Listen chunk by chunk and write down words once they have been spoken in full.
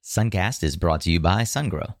Suncast is brought to you by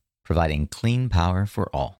SunGrow, providing clean power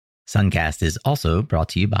for all. Suncast is also brought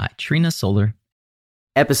to you by Trina Solar.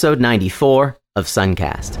 Episode 94 of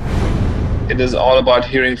Suncast. It is all about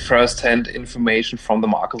hearing first-hand information from the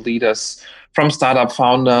market leaders, from startup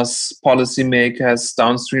founders, policymakers,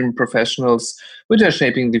 downstream professionals, which are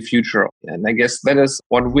shaping the future. And I guess that is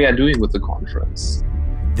what we are doing with the conference.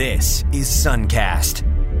 This is Suncast.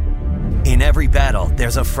 In every battle,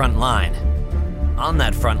 there's a front line. On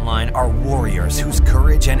that front line are warriors whose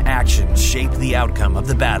courage and action shape the outcome of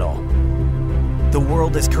the battle. The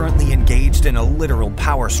world is currently engaged in a literal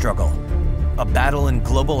power struggle, a battle in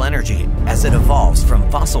global energy as it evolves from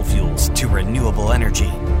fossil fuels to renewable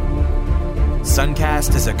energy.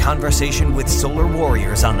 Suncast is a conversation with solar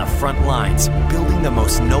warriors on the front lines, building the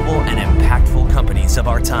most noble and impactful companies of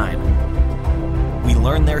our time. We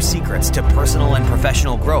learn their secrets to personal and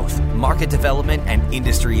professional growth, market development, and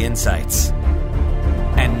industry insights.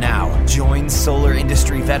 And now, join solar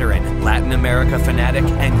industry veteran, Latin America fanatic,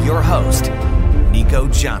 and your host, Nico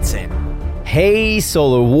Johnson. Hey,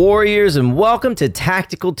 solar warriors, and welcome to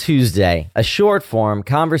Tactical Tuesday, a short-form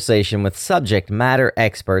conversation with subject matter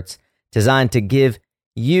experts designed to give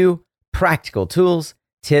you practical tools,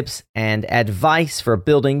 tips, and advice for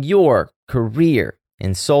building your career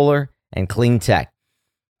in solar and clean tech.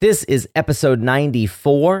 This is episode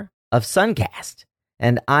 94 of Suncast,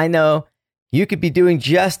 and I know you could be doing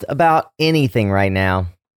just about anything right now,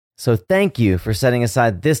 so thank you for setting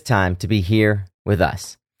aside this time to be here with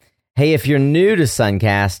us. Hey, if you're new to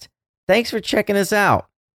Suncast, thanks for checking us out.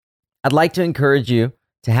 I'd like to encourage you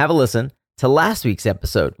to have a listen to last week's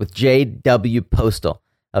episode with J.W. Postal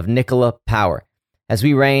of Nikola Power, as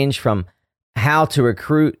we range from how to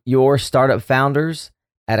recruit your startup founders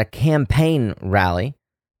at a campaign rally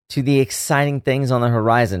to the exciting things on the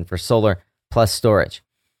horizon for solar plus storage.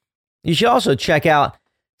 You should also check out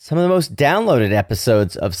some of the most downloaded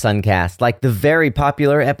episodes of Suncast, like the very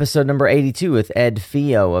popular episode number 82 with Ed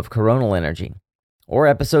Fio of Coronal Energy, or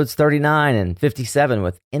episodes 39 and 57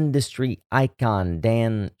 with industry icon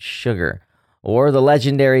Dan Sugar, or the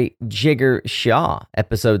legendary Jigger Shaw,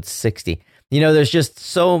 episode 60. You know, there's just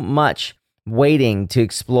so much waiting to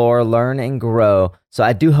explore, learn, and grow, so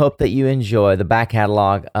I do hope that you enjoy the back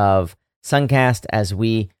catalog of Suncast as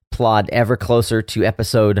we plod ever closer to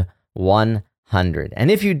episode 100. And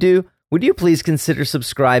if you do, would you please consider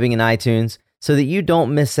subscribing in iTunes so that you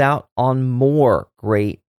don't miss out on more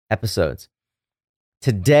great episodes.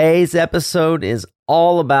 Today's episode is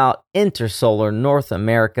all about Intersolar North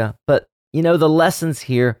America, but you know, the lessons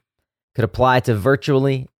here could apply to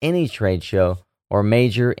virtually any trade show or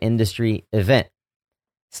major industry event.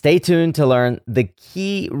 Stay tuned to learn the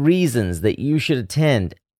key reasons that you should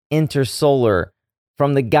attend Intersolar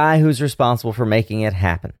from the guy who's responsible for making it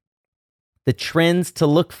happen. The trends to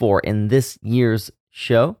look for in this year's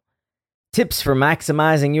show, tips for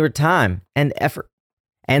maximizing your time and effort.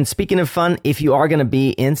 And speaking of fun, if you are going to be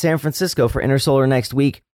in San Francisco for Intersolar next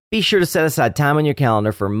week, be sure to set aside time on your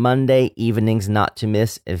calendar for Monday evening's Not to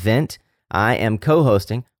Miss event. I am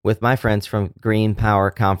co-hosting with my friends from Green Power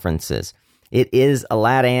Conferences. It is a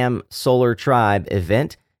LATAM Solar Tribe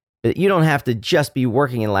event, but you don't have to just be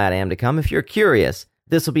working in LATAM to come. If you're curious,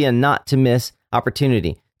 this will be a not to miss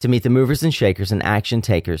opportunity to meet the movers and shakers and action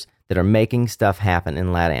takers that are making stuff happen in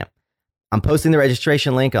LATAM. I'm posting the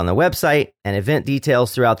registration link on the website and event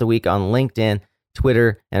details throughout the week on LinkedIn,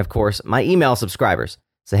 Twitter, and of course, my email subscribers.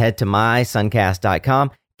 So head to mysuncast.com,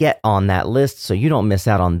 get on that list so you don't miss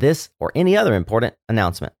out on this or any other important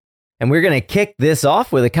announcement. And we're going to kick this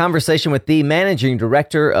off with a conversation with the Managing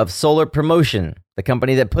Director of Solar Promotion, the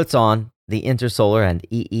company that puts on the Intersolar and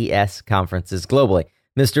EES conferences globally,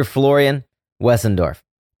 Mr. Florian Wessendorf.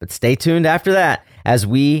 But stay tuned after that as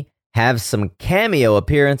we have some cameo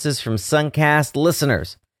appearances from Suncast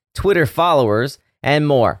listeners, Twitter followers, and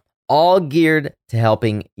more, all geared to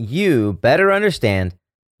helping you better understand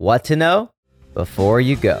what to know before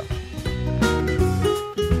you go.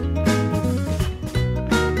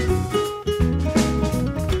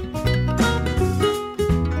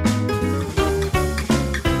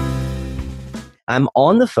 I'm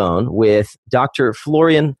on the phone with Dr.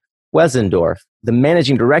 Florian Wessendorf, the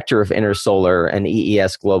Managing Director of Intersolar and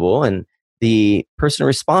EES Global, and the person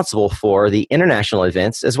responsible for the international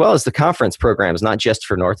events, as well as the conference programs, not just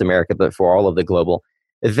for North America, but for all of the global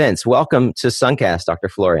events. Welcome to Suncast, Dr.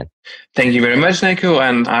 Florian. Thank you very much, Nico,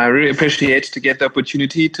 and I really appreciate to get the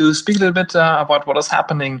opportunity to speak a little bit about what is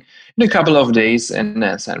happening in a couple of days in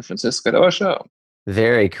San Francisco at our show.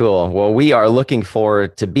 Very cool. Well, we are looking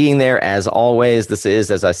forward to being there as always. This is,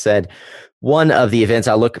 as I said, one of the events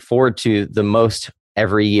I look forward to the most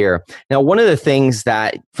every year. Now, one of the things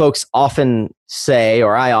that folks often say,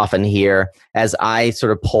 or I often hear as I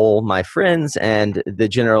sort of poll my friends and the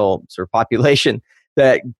general sort of population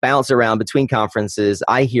that bounce around between conferences,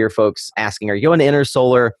 I hear folks asking, are you going to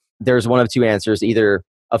Intersolar? There's one of two answers. Either,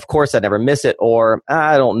 of course, I'd never miss it, or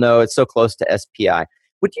I don't know, it's so close to SPI.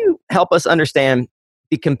 Would you help us understand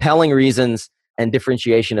the compelling reasons and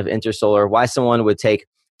differentiation of Intersolar, why someone would take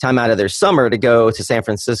time out of their summer to go to San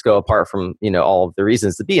Francisco, apart from, all of the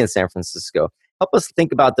reasons to be in San Francisco? Help us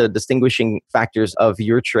think about the distinguishing factors of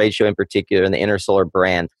your trade show in particular and the Intersolar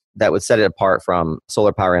brand that would set it apart from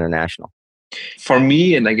Solar Power International. For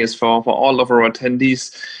me, and I guess for all of our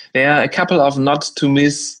attendees, there are a couple of not to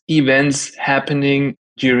miss events happening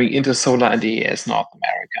during Intersolar and EAS North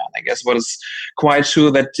America. And I guess what is quite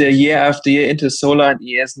sure that year after year, Intersolar and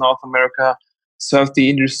EAS North America serve the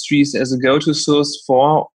industries as a go-to source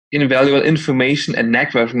for invaluable information and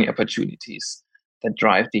networking opportunities that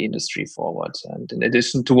drive the industry forward. And in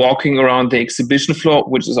addition to walking around the exhibition floor,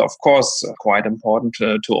 which is of course quite important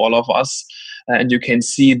to all of us, and you can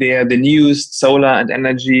see there the newest solar and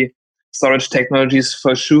energy storage technologies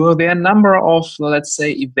for sure. There are a number of, let's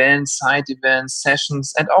say, events, side events,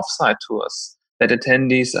 sessions, and offsite tours that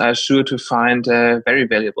attendees are sure to find very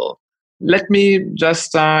valuable. Let me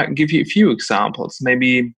just give you a few examples,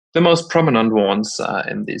 maybe the most prominent ones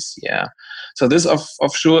in this year. So this of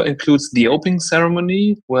sure includes the opening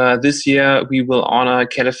ceremony, where this year we will honor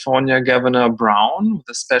California Governor Brown with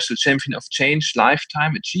the Special Champion of Change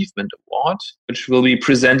Lifetime Achievement Award, which will be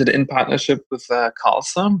presented in partnership with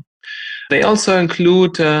CALSA. They also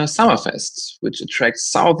include Summerfest, which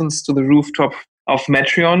attracts thousands to the rooftop of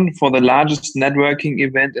Metreon for the largest networking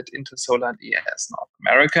event at Intersolar and EAS North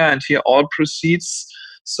America. And here all proceeds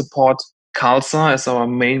support CALSA as our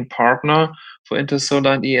main partner for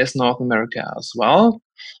Intersolar and EAS North America as well.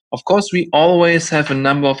 Of course, we always have a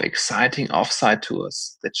number of exciting offsite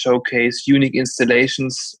tours that showcase unique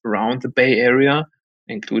installations around the Bay Area,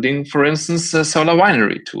 including, for instance, the Solar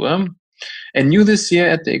Winery Tour. And new this year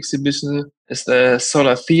at the exhibition is the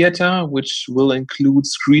Solar Theater, which will include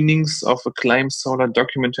screenings of acclaimed solar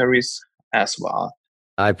documentaries as well.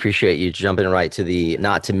 I appreciate you jumping right to the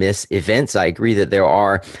not to miss events. I agree that there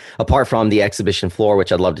are, apart from the exhibition floor,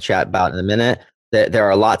 which I'd love to chat about in a minute, that there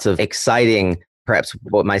are lots of exciting, perhaps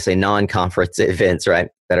what might say non-conference events, right,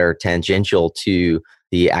 that are tangential to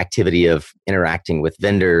the activity of interacting with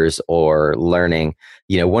vendors or learning.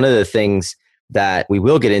 One of the things that we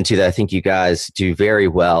will get into that I think you guys do very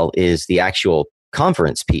well is the actual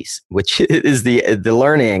conference piece, which is the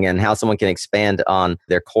learning and how someone can expand on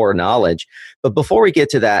their core knowledge. But before we get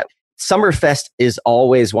to that, Summerfest is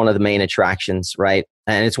always one of the main attractions, right?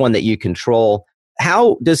 And it's one that you control.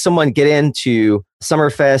 How does someone get into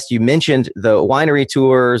Summerfest? You mentioned the winery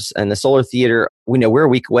tours and the solar theater. We know we're a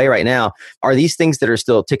week away right now. Are these things that are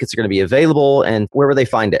still tickets are going to be available, and where will they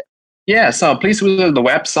find it? Yeah, so please visit the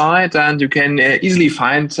website, and you can easily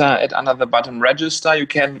find it under the button register. You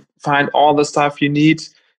can find all the stuff you need.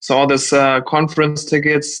 So all this conference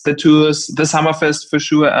tickets, the tours, the Summerfest for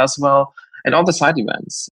sure as well, and all the side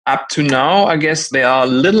events. Up to now, I guess there are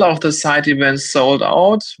little of the side events sold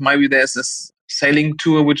out. Maybe there's this sailing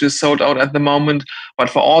tour which is sold out at the moment, but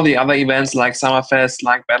for all the other events like Summerfest,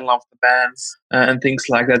 like Battle of the Bands and things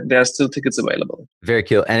like that, there are still tickets available. Very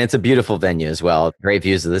cool. And it's a beautiful venue as well. Great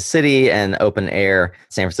views of the city and open air.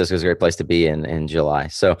 San Francisco is a great place to be in July.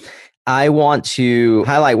 So I want to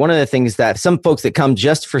highlight one of the things that some folks that come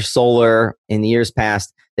just for solar in the years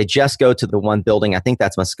past, they just go to the one building. I think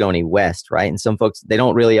that's Moscone West, right? And some folks, they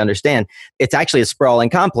don't really understand. It's actually a sprawling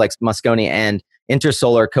complex. Moscone and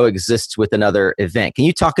Intersolar coexists with another event. Can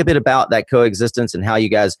you talk a bit about that coexistence and how you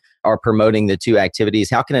guys are promoting the two activities?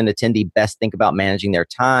 How can an attendee best think about managing their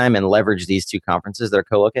time and leverage these two conferences that are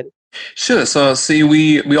co-located? Sure. So see,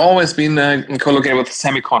 we always been co-located with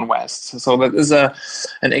Semicon West. So that is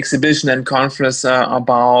an exhibition and conference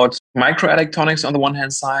about microelectronics on the one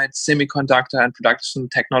hand side, semiconductor and production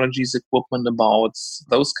technologies, equipment, about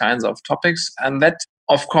those kinds of topics. And that,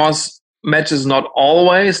 of course, matches not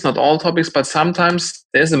always, not all topics, but sometimes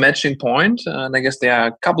there's a matching point. And I guess there are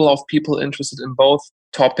a couple of people interested in both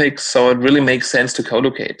topics. So it really makes sense to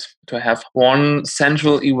co-locate, to have one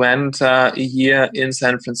central event a year in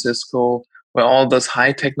San Francisco where all those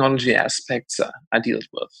high technology aspects are dealt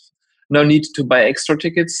with. No need to buy extra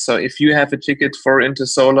tickets. So if you have a ticket for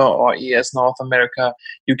Intersolar or EAS North America,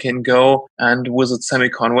 you can go and visit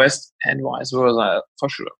Semicon West and vice versa for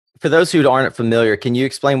sure. For those who aren't familiar, can you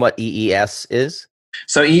explain what EES is?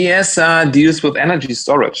 So EES deals with energy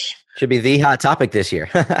storage. Should be the hot topic this year.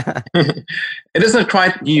 It is not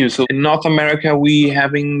quite new. So in North America, we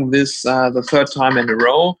having this the third time in a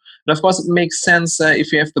row. And of course, it makes sense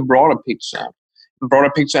if you have the broader picture. The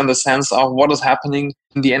broader picture in the sense of what is happening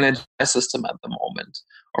in the energy system at the moment.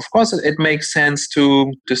 Of course, it makes sense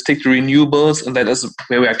to stick to renewables, and that is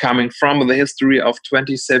where we are coming from with the history of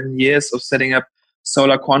 27 years of setting up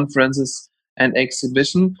solar conferences and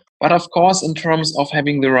exhibition. But of course, in terms of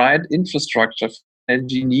having the right infrastructure,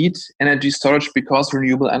 energy need, energy storage, because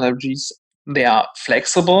renewable energies, they are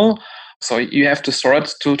flexible. So you have to store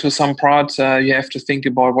it to some part. You have to think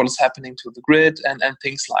about what is happening to the grid and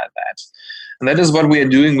things like that. And that is what we are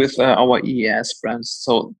doing with our EES brands.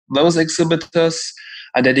 So those exhibitors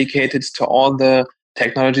are dedicated to all the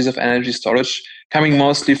technologies of energy storage, coming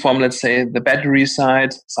mostly from, let's say, the battery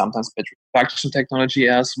side, sometimes battery production technology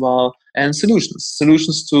as well, and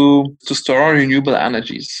solutions to store renewable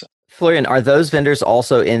energies. Florian, are those vendors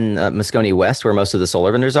also in Moscone West, where most of the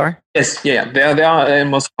solar vendors are? Yes, they are in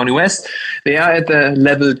Moscone West. They are at the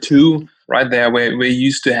level 2, right there where we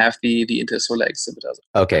used to have the Intersolar exhibitors.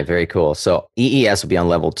 Okay, very cool. So EES will be on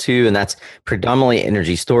level 2, and that's predominantly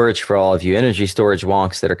energy storage for all of you energy storage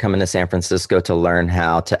wonks that are coming to San Francisco to learn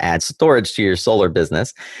how to add storage to your solar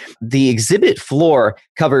business. The exhibit floor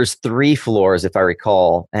covers 3 floors, if I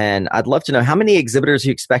recall, and I'd love to know, how many exhibitors are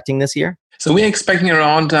you expecting this year? So we're expecting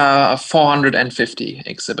around 450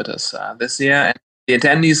 exhibitors this year. And the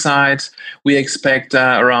attendee side, we expect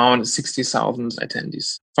around 60,000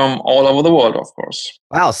 attendees from all over the world, of course.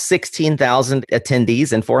 Wow, 16,000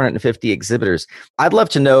 attendees and 450 exhibitors. I'd love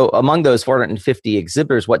to know, among those 450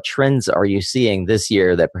 exhibitors, what trends are you seeing this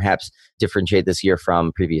year that perhaps differentiate this year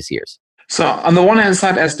from previous years? So on the one hand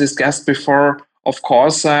side, as discussed before, of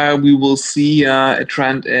course, we will see a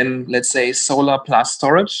trend in, let's say, solar plus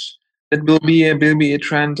storage. That will be a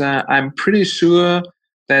trend. I'm pretty sure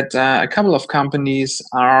that a couple of companies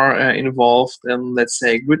are involved in, let's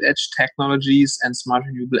say, grid edge technologies and smart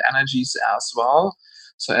renewable energies as well.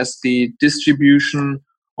 So as the distribution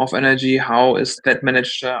of energy, how is that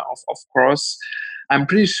managed? Of course, I'm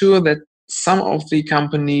pretty sure that some of the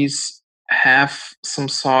companies have some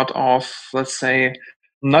sort of, let's say,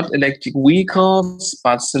 not electric vehicles,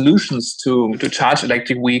 but solutions to charge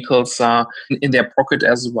electric vehicles in their pocket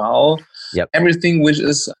as well. Yep. Everything which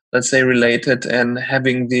is, let's say, related and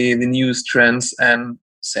having the newest trends and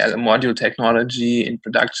cell and module technology in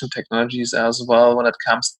production technologies as well. When it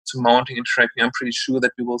comes to mounting and tracking, I'm pretty sure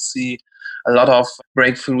that we will see a lot of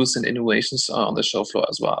breakthroughs and innovations on the show floor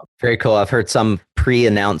as well. Very cool. I've heard some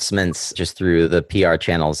pre-announcements just through the PR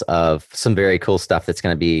channels of some very cool stuff that's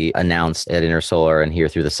going to be announced at Intersolar and here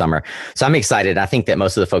through the summer. So I'm excited. I think that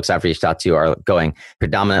most of the folks I've reached out to are going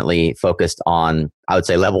predominantly focused on, I would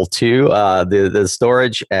say, level 2, the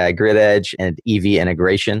storage, grid edge, and EV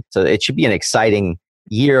integration. So it should be an exciting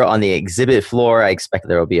year on the exhibit floor. I expect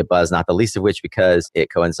there will be a buzz, not the least of which because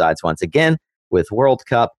it coincides once again with World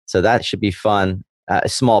Cup. So that should be fun. A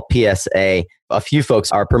small PSA. A few folks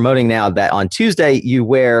are promoting now that on Tuesday you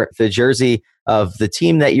wear the jersey of the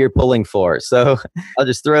team that you're pulling for. So I'll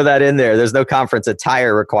just throw that in there. There's no conference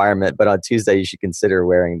attire requirement, but on Tuesday you should consider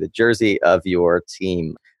wearing the jersey of your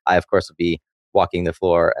team. I, of course, will be walking the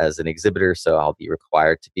floor as an exhibitor, so I'll be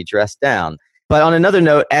required to be dressed down. But on another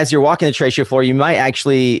note, as you're walking the trade show floor, you might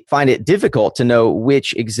actually find it difficult to know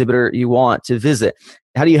which exhibitor you want to visit.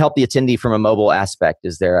 How do you help the attendee from a mobile aspect?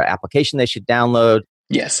 Is there an application they should download?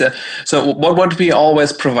 Yes. So what we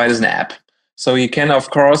always provide is an app. So you can, of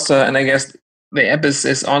course, and I guess the app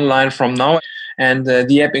is online from now. And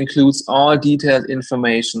the app includes all detailed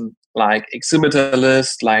information like exhibitor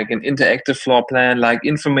list, like an interactive floor plan, like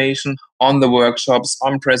information on the workshops,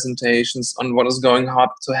 on presentations, on what is going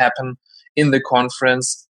to happen in the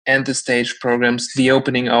conference and the stage programs, the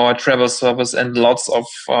opening hour, travel service, and lots of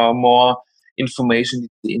more information in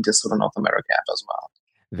the Intersolar North America app as well.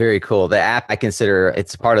 Very cool. The app, I consider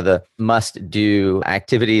it's part of the must-do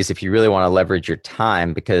activities if you really want to leverage your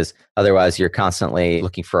time, because otherwise you're constantly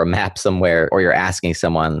looking for a map somewhere or you're asking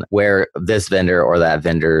someone where this vendor or that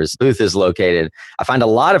vendor's booth is located. I find a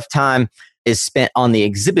lot of time is spent on the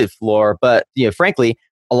exhibit floor, but frankly,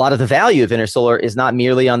 a lot of the value of Intersolar is not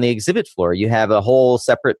merely on the exhibit floor. You have a whole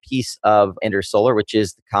separate piece of Intersolar, which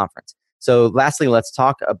is the conference. So lastly, let's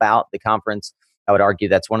talk about the conference. I would argue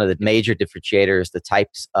that's one of the major differentiators, the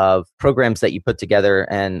types of programs that you put together.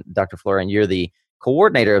 And Dr. Florian, you're the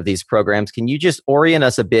coordinator of these programs. Can you just orient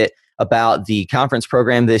us a bit about the conference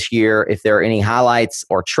program this year, if there are any highlights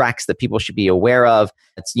or tracks that people should be aware of.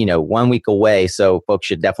 It's, 1 week away, so folks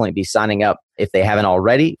should definitely be signing up if they haven't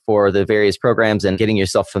already for the various programs and getting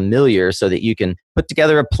yourself familiar so that you can put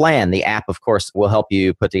together a plan. The app, of course, will help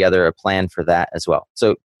you put together a plan for that as well.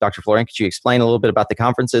 So, Dr. Florian, could you explain a little bit about the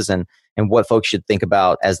conferences and what folks should think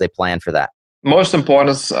about as they plan for that? Most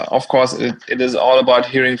important is, of course, it is all about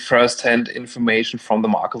hearing firsthand information from the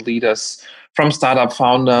market leaders, from startup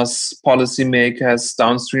founders, policymakers,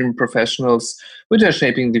 downstream professionals, which are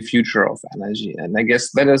shaping the future of energy. And I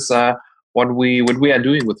guess that is what we are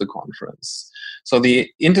doing with the conference. So the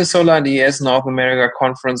Intersolar DES North America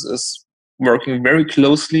conference is working very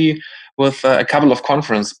closely with a couple of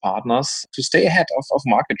conference partners to stay ahead of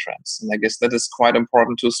market trends. And I guess that is quite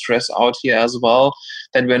important to stress out here as well,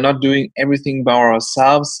 that we're not doing everything by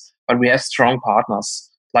ourselves, but we have strong partners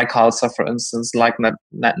like HALSA, for instance, like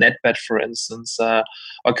NetBet, for instance, a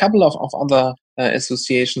couple of other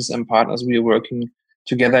associations and partners we are working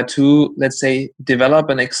together to, let's say, develop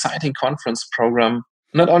an exciting conference program,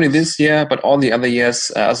 not only this year, but all the other years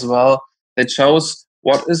as well, that shows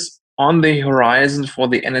what is on the horizon for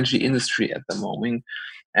the energy industry at the moment.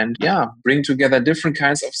 And bring together different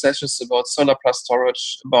kinds of sessions about solar plus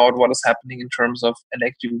storage, about what is happening in terms of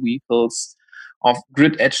electric vehicles, of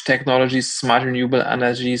grid edge technologies, smart renewable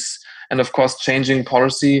energies, and of course, changing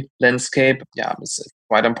policy landscape. It's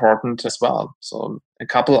quite important as well. So a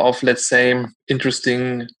couple of, let's say,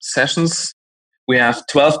 interesting sessions. We have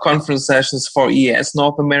 12 conference sessions for EES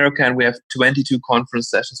North America, and we have 22 conference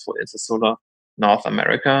sessions for Intersolar North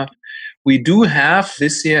America. We do have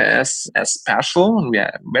this year as special, and we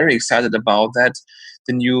are very excited about that,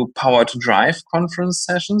 the new Power to Drive conference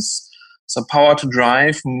sessions. So Power to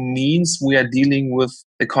Drive means we are dealing with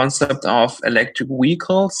the concept of electric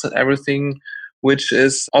vehicles and everything which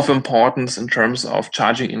is of importance in terms of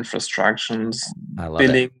charging infrastructures,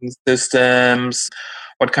 billing systems,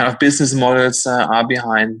 what kind of business models are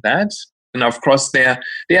behind that. And of course, there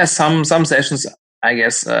are some sessions, I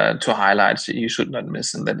guess, to highlight you should not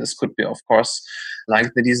miss. And that this could be, of course,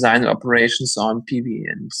 like the design and operations on PV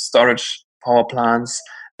and storage power plants.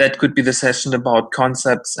 That could be the session about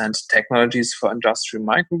concepts and technologies for industrial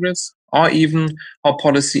microgrids, or even how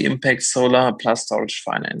policy impacts solar plus storage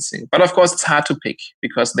financing. But of course, it's hard to pick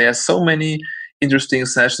because there are so many interesting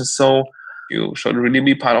sessions. So you should really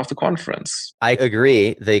be part of the conference. I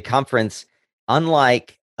agree. The conference,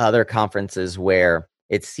 unlike other conferences where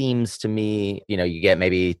it seems to me, you get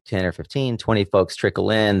maybe 10 or 15, 20 folks trickle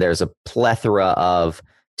in. There's a plethora of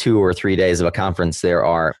 2 or 3 days of a conference. There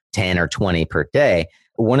are 10 or 20 per day.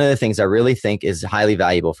 One of the things I really think is highly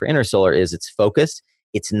valuable for Intersolar is it's focused.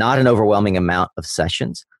 It's not an overwhelming amount of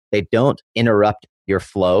sessions. They don't interrupt your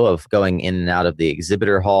flow of going in and out of the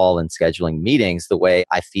exhibitor hall and scheduling meetings the way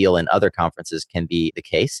I feel in other conferences can be the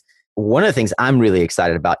case. One of the things I'm really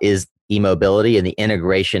excited about is e-mobility and the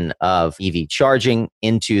integration of EV charging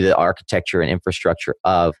into the architecture and infrastructure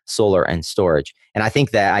of solar and storage. And I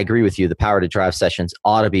think that I agree with you. The Power to Drive sessions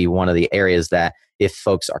ought to be one of the areas that if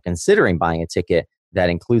folks are considering buying a ticket that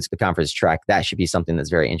includes the conference track, that should be something that's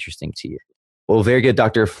very interesting to you. Well, very good,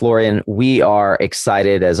 Dr. Florian. We are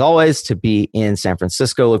excited, as always, to be in San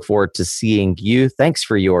Francisco. Look forward to seeing you. Thanks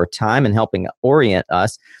for your time and helping orient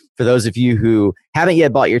us. For those of you who haven't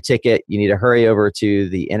yet bought your ticket, you need to hurry over to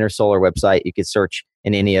the Intersolar website. You could search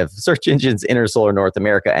in any of search engines, Intersolar North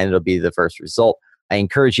America, and it'll be the first result. I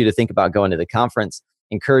encourage you to think about going to the conference.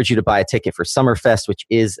 Encourage you to buy a ticket for Summerfest, which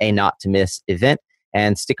is a not-to-miss event.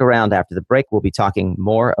 And stick around after the break. We'll be talking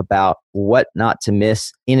more about what not to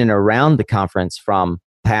miss in and around the conference from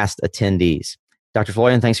past attendees. Dr.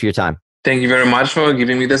 Florian, thanks for your time. Thank you very much for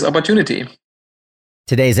giving me this opportunity.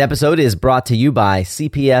 Today's episode is brought to you by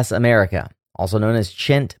CPS America, also known as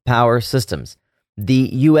Chint Power Systems, the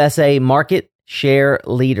USA market share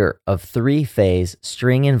leader of 3-phase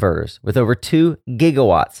string inverters with over 2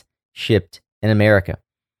 gigawatts shipped in America.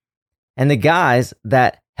 And the guys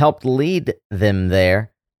that helped lead them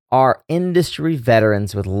there are industry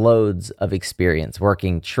veterans with loads of experience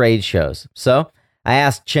working trade shows. So I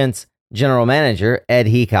asked Chint's general manager, Ed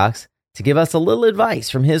Hecox, to give us a little advice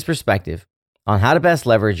from his perspective on how to best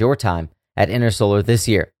leverage your time at Intersolar this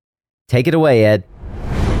year. Take it away, Ed.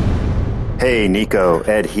 Hey, Nico.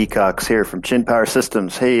 Ed Hecox here from Chint Power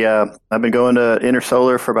Systems. Hey, I've been going to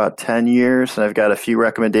Intersolar for about 10 years, and I've got a few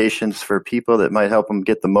recommendations for people that might help them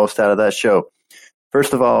get the most out of that show.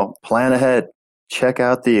 First of all, plan ahead. Check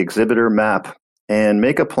out the exhibitor map and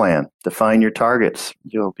make a plan. Define your targets.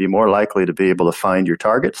 You'll be more likely to be able to find your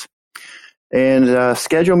targets. And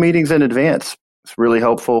schedule meetings in advance. It's really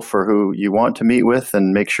helpful for who you want to meet with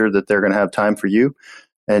and make sure that they're going to have time for you.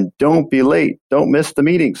 And don't be late. Don't miss the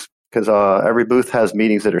meetings, because every booth has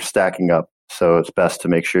meetings that are stacking up. So it's best to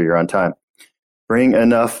make sure you're on time. Bring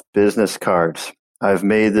enough business cards. I've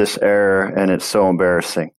made this error and it's so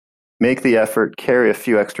embarrassing. Make the effort, carry a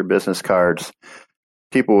few extra business cards.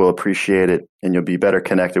 People will appreciate it and you'll be better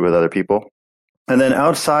connected with other people. And then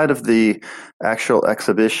outside of the actual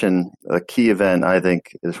exhibition, a key event I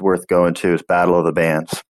think is worth going to is Battle of the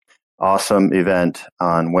Bands. Awesome event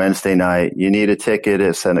on Wednesday night. You need a ticket.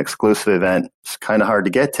 It's an exclusive event. It's kind of hard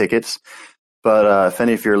to get tickets. But if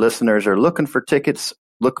any of your listeners are looking for tickets,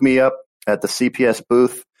 look me up at the CPS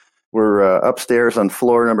booth. We're upstairs on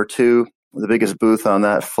floor number 2, the biggest booth on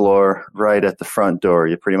that floor, right at the front door.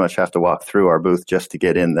 You pretty much have to walk through our booth just to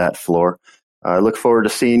get in that floor. I look forward to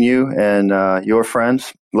seeing you and your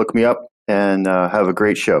friends. Look me up and have a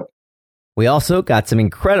great show. We also got some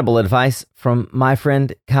incredible advice from my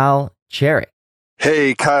friend Kyle Cherrick.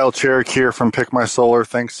 Hey, Kyle Cherrick here from Pick My Solar.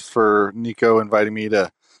 Thanks for Nico inviting me to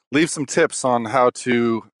leave some tips on how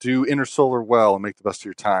to do InterSolar well and make the best of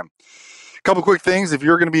your time. A couple quick things. If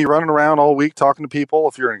you're going to be running around all week talking to people,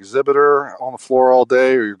 if you're an exhibitor on the floor all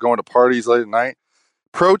day, or you're going to parties late at night,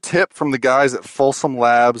 pro tip from the guys at Folsom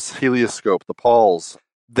Labs Helioscope, the Pauls.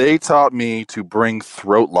 They taught me to bring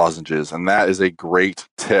throat lozenges, and that is a great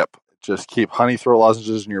tip. Just keep honey throat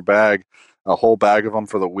lozenges in your bag, a whole bag of them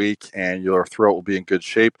for the week, and your throat will be in good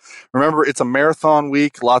shape. Remember, it's a marathon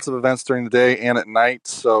week, lots of events during the day and at night,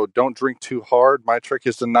 so don't drink too hard. My trick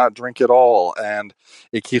is to not drink at all, and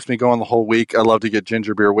it keeps me going the whole week. I love to get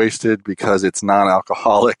ginger beer wasted because it's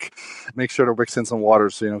non-alcoholic. Make sure to mix in some water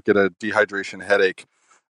so you don't get a dehydration headache.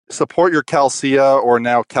 Support your CalSIA, or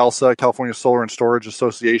now CalSA, California Solar and Storage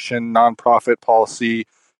Association, nonprofit policy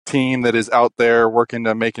team that is out there working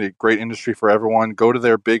to make it a great industry for everyone. Go to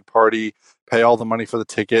their big party, pay all the money for the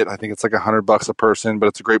ticket. I think it's like $100 a person, but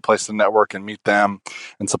it's a great place to network and meet them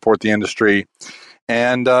and support the industry.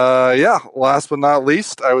 And last but not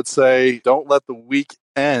least, I would say don't let the week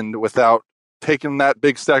end without taking that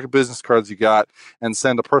big stack of business cards you got and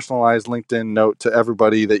send a personalized LinkedIn note to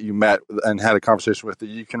everybody that you met and had a conversation with that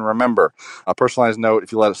you can remember. A personalized note,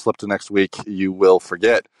 if you let it slip to next week, you will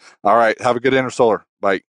forget. All right, have a good InterSolar.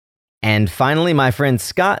 Bye. And finally, my friend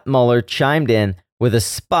Scott Muller chimed in with a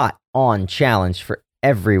spot-on challenge for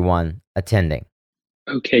everyone attending.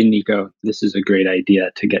 Okay, Nico, this is a great idea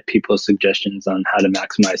to get people's suggestions on how to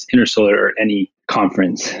maximize InterSolar or any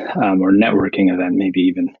conference or networking event, maybe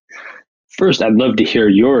even. First, I'd love to hear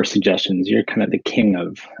your suggestions. You're kind of the king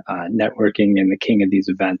of networking and the king of these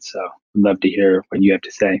events, so I'd love to hear what you have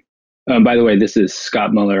to say. By the way, this is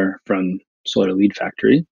Scott Muller from Solar Lead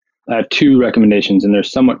Factory. I have 2 recommendations, and they're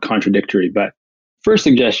somewhat contradictory, but first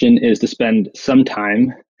suggestion is to spend some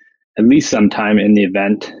time, at least some time in the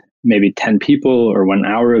event, maybe 10 people or 1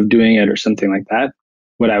 hour of doing it or something like that,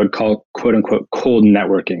 what I would call quote unquote cold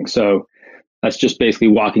networking. So that's just basically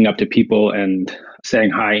walking up to people and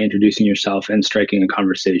saying hi, introducing yourself, and striking a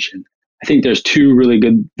conversation. I think there's 2 really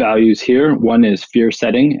good values here. One is fear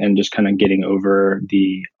setting and just kind of getting over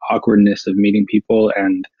the awkwardness of meeting people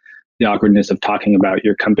and the awkwardness of talking about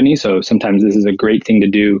your company. So sometimes this is a great thing to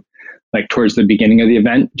do like towards the beginning of the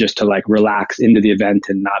event, just to like relax into the event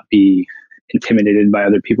and not be intimidated by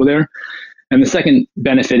other people there. And the second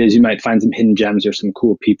benefit is you might find some hidden gems or some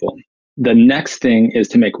cool people. The next thing is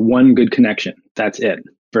to make one good connection. That's it,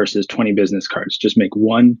 versus 20 business cards. Just make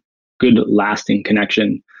one good lasting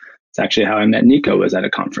connection. It's actually how I met Nico, was at a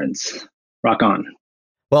conference. Rock on.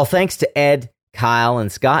 Well, thanks to Ed, Kyle,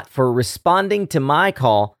 and Scott for responding to my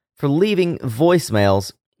call for leaving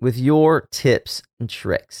voicemails with your tips and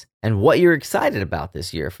tricks and what you're excited about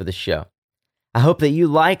this year for the show. I hope that you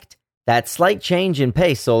liked that slight change in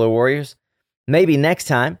pace, Solar Warriors. Maybe next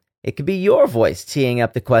time it could be your voice teeing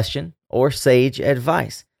up the question or sage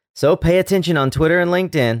advice. So pay attention on Twitter and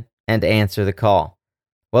LinkedIn and answer the call.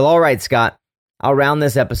 Well, all right, Scott, I'll round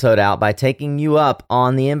this episode out by taking you up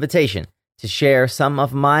on the invitation to share some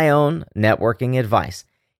of my own networking advice.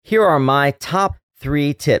 Here are my top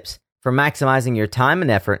 3 tips for maximizing your time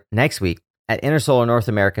and effort next week at InterSolar North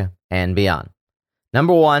America and beyond.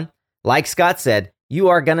 Number 1, like Scott said, you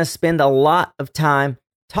are going to spend a lot of time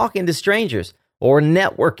talking to strangers, or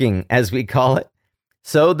networking as we call it.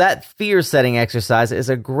 So that fear setting exercise is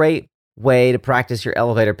a great way to practice your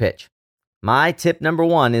elevator pitch. My tip number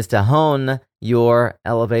 1 is to hone your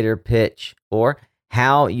elevator pitch, or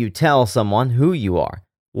how you tell someone who you are,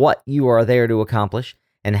 what you are there to accomplish,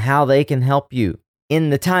 and how they can help you in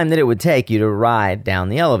the time that it would take you to ride down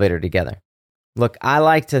the elevator together. Look, I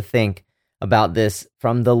like to think about this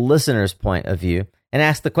from the listener's point of view and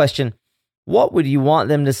ask the question, what would you want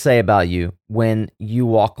them to say about you when you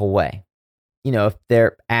walk away? if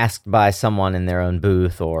they're asked by someone in their own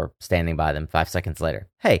booth or standing by them 5 seconds later,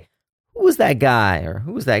 hey, who was that guy or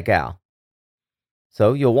who was that gal?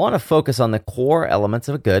 So you'll want to focus on the core elements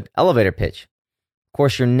of a good elevator pitch. Of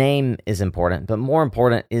course, your name is important, but more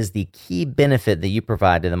important is the key benefit that you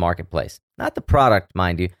provide to the marketplace. Not the product,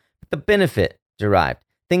 mind you, but the benefit derived.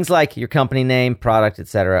 Things like your company name, product,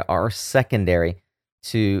 etc. are secondary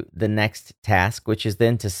to the next task, which is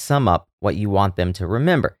then to sum up what you want them to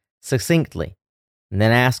remember succinctly, and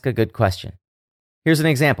then ask a good question. Here's an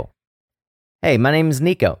example. Hey, my name is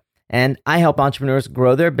Nico, and I help entrepreneurs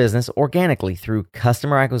grow their business organically through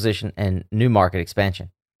customer acquisition and new market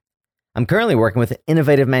expansion. I'm currently working with an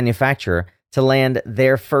innovative manufacturer to land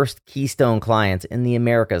their first keystone clients in the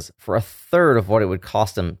Americas for a third of what it would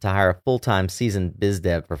cost them to hire a full-time seasoned biz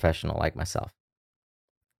dev professional like myself.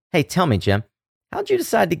 Hey, tell me, Jim, how'd you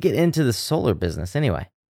decide to get into the solar business anyway?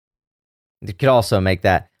 You could also make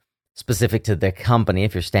that specific to the company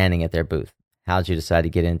if you're standing at their booth. How'd you decide to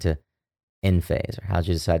get into Enphase? Or how'd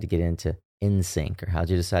you decide to get into InSync? Or how'd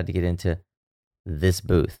you decide to get into this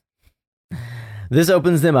booth? This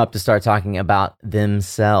opens them up to start talking about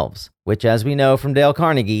themselves, which, as we know from Dale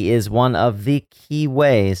Carnegie, is one of the key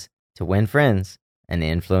ways to win friends and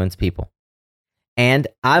influence people. And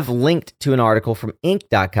I've linked to an article from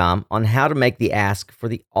Inc.com on how to make the ask for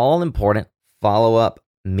the all-important follow-up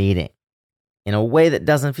meeting in a way that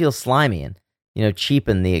doesn't feel slimy and,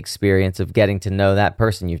 cheapen the experience of getting to know that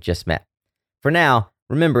person you've just met. For now,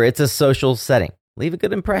 remember, it's a social setting. Leave a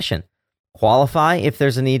good impression. Qualify if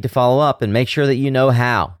there's a need to follow up and make sure that you know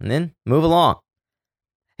how, and then move along.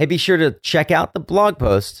 Hey, be sure to check out the blog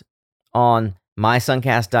post on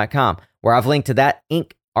mysuncast.com, where I've linked to that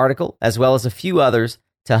Inc. article as well as a few others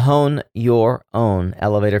to hone your own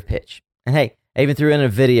elevator pitch. And hey, I even threw in a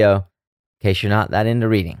video in case you're not that into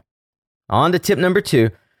reading. On to tip number 2,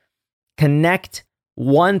 connect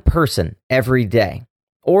one person every day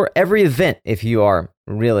or every event if you are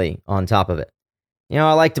really on top of it.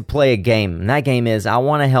 I like to play a game, and that game is I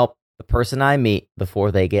want to help the person I meet before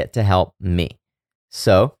they get to help me.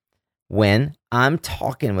 So when I'm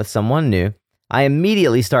talking with someone new, I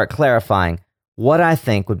immediately start clarifying what I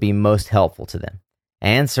think would be most helpful to them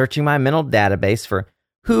and searching my mental database for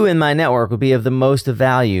who in my network would be of the most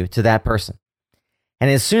value to that person. And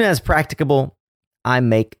as soon as practicable, I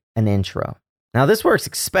make an intro. Now, this works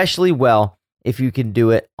especially well if you can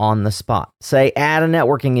do it on the spot. Say at a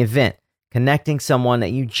networking event, connecting someone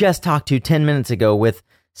that you just talked to 10 minutes ago with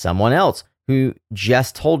someone else who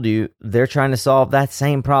just told you they're trying to solve that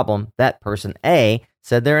same problem that person A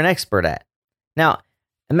said they're an expert at. Now,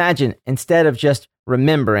 imagine instead of just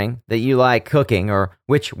remembering that you like cooking or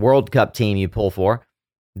which World Cup team you pull for,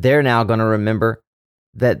 they're now going to remember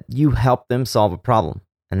that you helped them solve a problem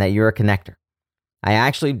and that you're a connector. I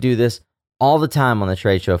actually do this all the time on the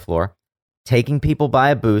trade show floor, taking people by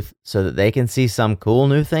a booth so that they can see some cool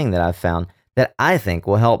new thing that I've found that I think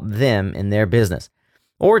will help them in their business.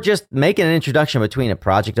 Or just making an introduction between a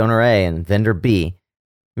project owner A and vendor B.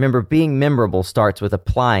 Remember, being memorable starts with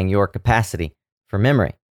applying your capacity for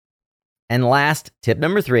memory. And last, tip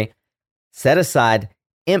number 3, set aside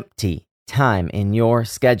empty time in your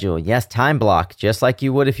schedule. Yes, time block, just like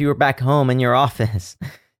you would if you were back home in your office.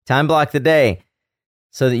 Time block the day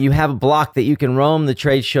so that you have a block that you can roam the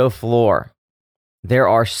trade show floor. There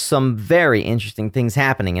are some very interesting things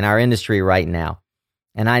happening in our industry right now,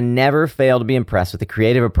 and I never fail to be impressed with the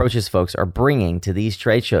creative approaches folks are bringing to these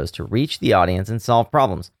trade shows to reach the audience and solve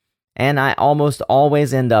problems. And I almost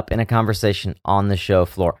always end up in a conversation on the show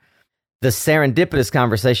floor. The serendipitous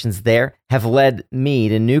conversations there have led me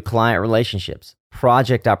to new client relationships,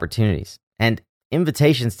 project opportunities, and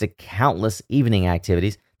invitations to countless evening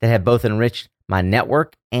activities that have both enriched my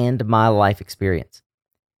network and my life experience.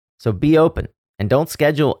 So be open and don't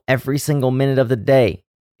schedule every single minute of the day.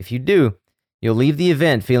 If you do, you'll leave the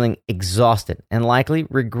event feeling exhausted and likely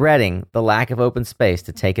regretting the lack of open space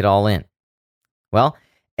to take it all in. Well,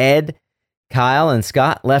 Ed, Kyle, and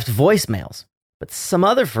Scott left voicemails, but some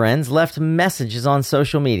other friends left messages on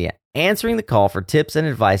social media, answering the call for tips and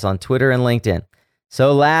advice on Twitter and LinkedIn.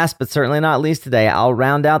 So last but certainly not least today, I'll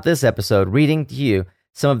round out this episode reading to you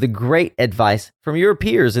some of the great advice from your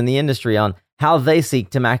peers in the industry on how they seek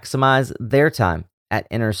to maximize their time at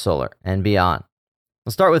Intersolar and beyond.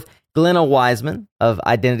 We'll start with Glenna Wiseman of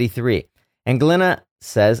Identity 3. And Glenna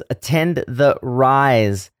says, attend the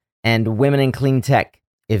RISE and Women in Clean Tech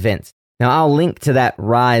events. Now, I'll link to that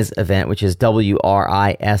RISE event, which is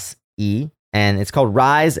WRISE, and it's called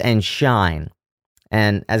Rise and Shine.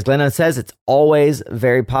 And as Glenna says, it's always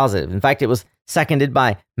very positive. In fact, it was seconded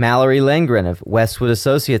by Mallory Lengren of Westwood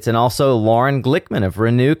Associates and also Lauren Glickman of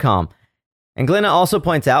RenewCom. And Glenna also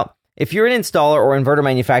points out, if you're an installer or inverter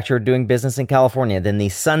manufacturer doing business in California, then the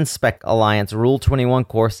SunSpec Alliance Rule 21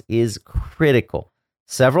 course is critical.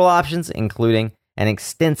 Several options, including an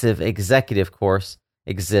extensive executive course,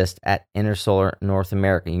 exist at Intersolar North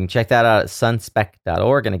America. You can check that out at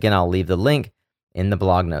sunspec.org. And again, I'll leave the link in the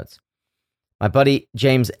blog notes. My buddy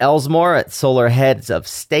James Elsmore at Solar Heads of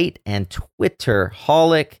State and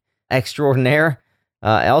Twitter-holic extraordinaire,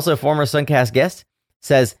 also former Suncast guest,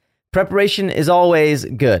 says, preparation is always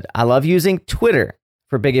good. I love using Twitter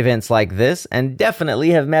for big events like this and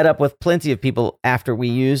definitely have met up with plenty of people after we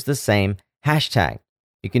use the same hashtag.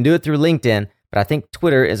 You can do it through LinkedIn, but I think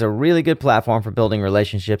Twitter is a really good platform for building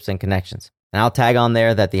relationships and connections. And I'll tag on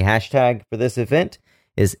there that the hashtag for this event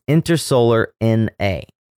is IntersolarNA.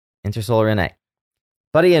 IntersolarNA.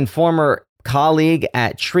 Buddy and former colleague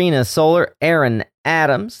at Trina Solar, Aaron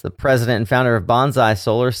Adams, the president and founder of Bonsai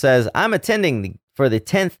Solar, says, I'm attending for the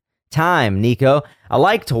 10th time, Nico. I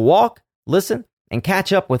like to walk, listen, and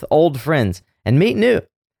catch up with old friends and meet new.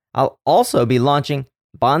 I'll also be launching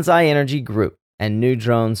Bonsai Energy Group and New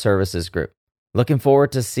Drone Services Group. Looking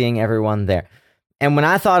forward to seeing everyone there. And when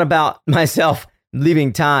I thought about myself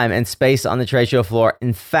leaving time and space on the trade show floor,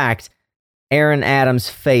 in fact, Aaron Adams'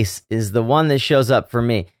 face is the one that shows up for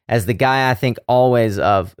me as the guy I think always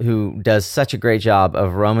of who does such a great job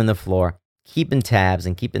of roaming the floor, keeping tabs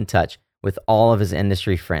and keep in touch with all of his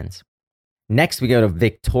industry friends. Next, we go to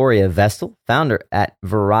Victoria Vestal, founder at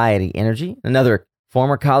Variety Energy, another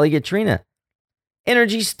former colleague at Trina.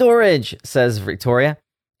 Energy storage, says Victoria.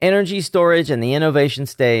 Energy storage and the innovation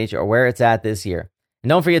stage are where it's at this year. And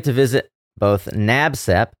don't forget to visit both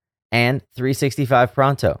NABCEP and 365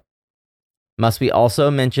 Pronto. Must we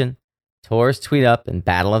also mention Tor's Tweet Up and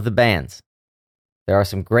Battle of the Bands. There are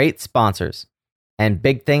some great sponsors and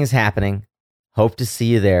big things happening. Hope to see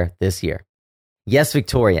you there this year. Yes,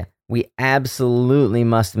 Victoria, we absolutely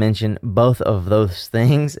must mention both of those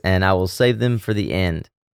things, and I will save them for the end.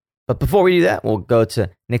 But before we do that, we'll go to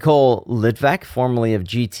Nicole Litvak, formerly of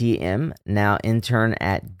GTM, now intern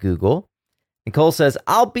at Google. Nicole says,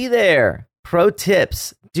 I'll be there. Pro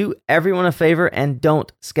tips, do everyone a favor and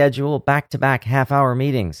don't schedule back-to-back half-hour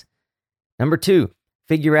meetings. Number 2,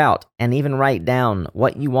 figure out and even write down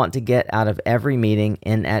what you want to get out of every meeting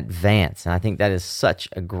in advance. And I think that is such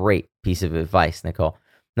a great piece of advice, Nicole.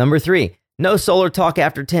 Number 3, no solar talk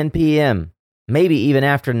after 10 p.m., maybe even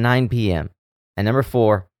after 9 p.m. And number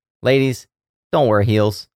 4, ladies, don't wear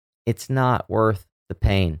heels. It's not worth the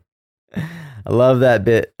pain. I love that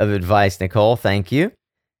bit of advice, Nicole. Thank you.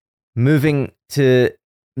 Moving to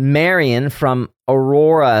Marion from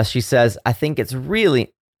Aurora, she says, I think it's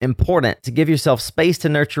really important to give yourself space to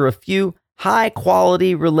nurture a few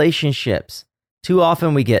high-quality relationships. Too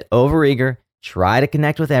often we get overeager, try to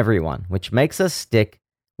connect with everyone, which makes us stick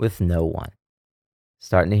with no one.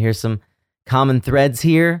 Starting to hear some common threads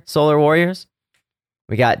here, Solar Warriors.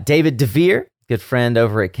 We got David DeVere, good friend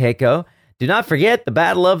over at Keiko. Do not forget the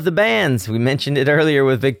Battle of the Bands. We mentioned it earlier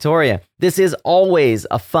with Victoria. This is always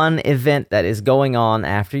a fun event that is going on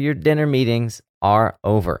after your dinner meetings are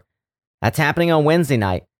over. That's happening on Wednesday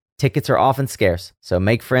night. Tickets are often scarce, so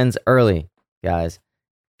make friends early, guys.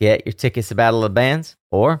 Get your tickets to Battle of the Bands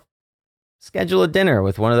or schedule a dinner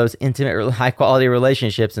with one of those intimate, high-quality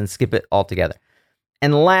relationships and skip it altogether.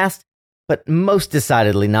 And last, but most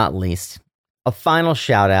decidedly not least, a final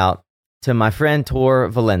shout-out to my friend Tor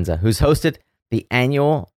Valenza, who's hosted the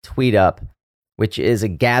annual Tweet Up, which is a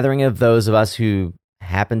gathering of those of us who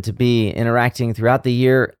happen to be interacting throughout the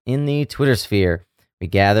year in the Twitter sphere. We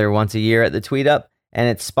gather once a year at the Tweet Up, and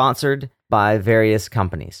it's sponsored by various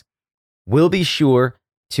companies. We'll be sure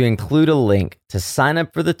to include a link to sign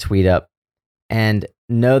up for the Tweet Up and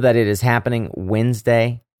know that it is happening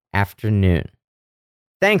Wednesday afternoon.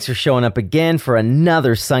 Thanks for showing up again for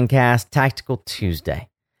another Suncast Tactical Tuesday.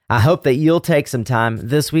 I hope that you'll take some time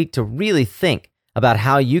this week to really think about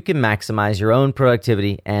how you can maximize your own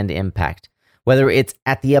productivity and impact, whether it's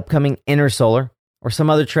at the upcoming Intersolar or some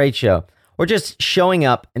other trade show, or just showing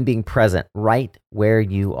up and being present right where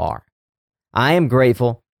you are. I am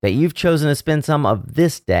grateful that you've chosen to spend some of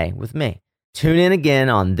this day with me. Tune in again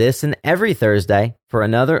on this and every Thursday for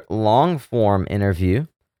another long-form interview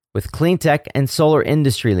with clean tech and solar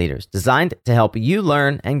industry leaders designed to help you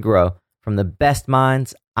learn and grow from the best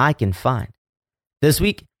minds I can find. This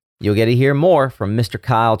week, you'll get to hear more from Mr.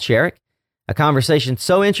 Kyle Cherrick, a conversation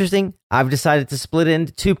so interesting, I've decided to split it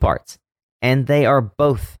into 2 parts, and they are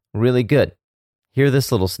both really good. Hear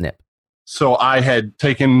this little snip. So I had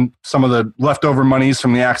taken some of the leftover monies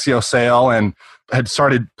from the Axio sale and had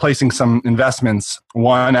started placing some investments,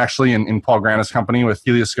 one actually in Paul Grana's company with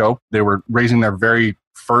Helioscope. They were raising their very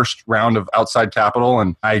first round of outside capital,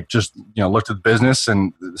 and I just looked at the business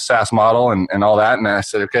and the SaaS model and all that, and I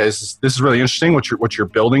said, okay, this is really interesting. What you're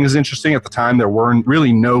building is interesting. At the time, there weren't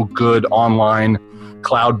really no good online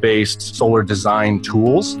cloud-based solar design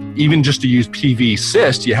tools. Even just to use PV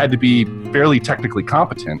Syst, you had to be fairly technically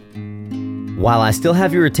competent. While I still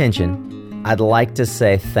have your attention, I'd like to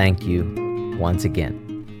say thank you once again.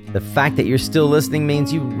 The fact that you're still listening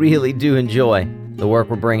means you really do enjoy the work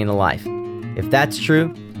we're bringing to life. If that's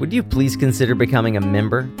true, would you please consider becoming a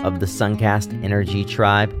member of the Suncast Energy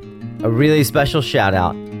Tribe? A really special shout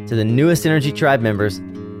out to the newest Energy Tribe members,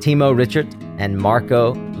 Timo Richard and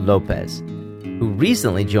Marco Lopez, who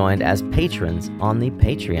recently joined as patrons on the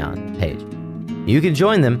Patreon page. You can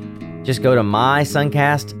join them. Just go to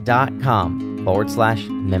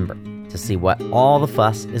mysuncast.com/member to see what all the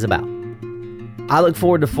fuss is about. I look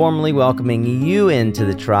forward to formally welcoming you into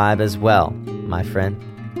the tribe as well, my friend.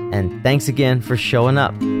 And thanks again for showing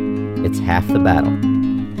up. It's half the battle.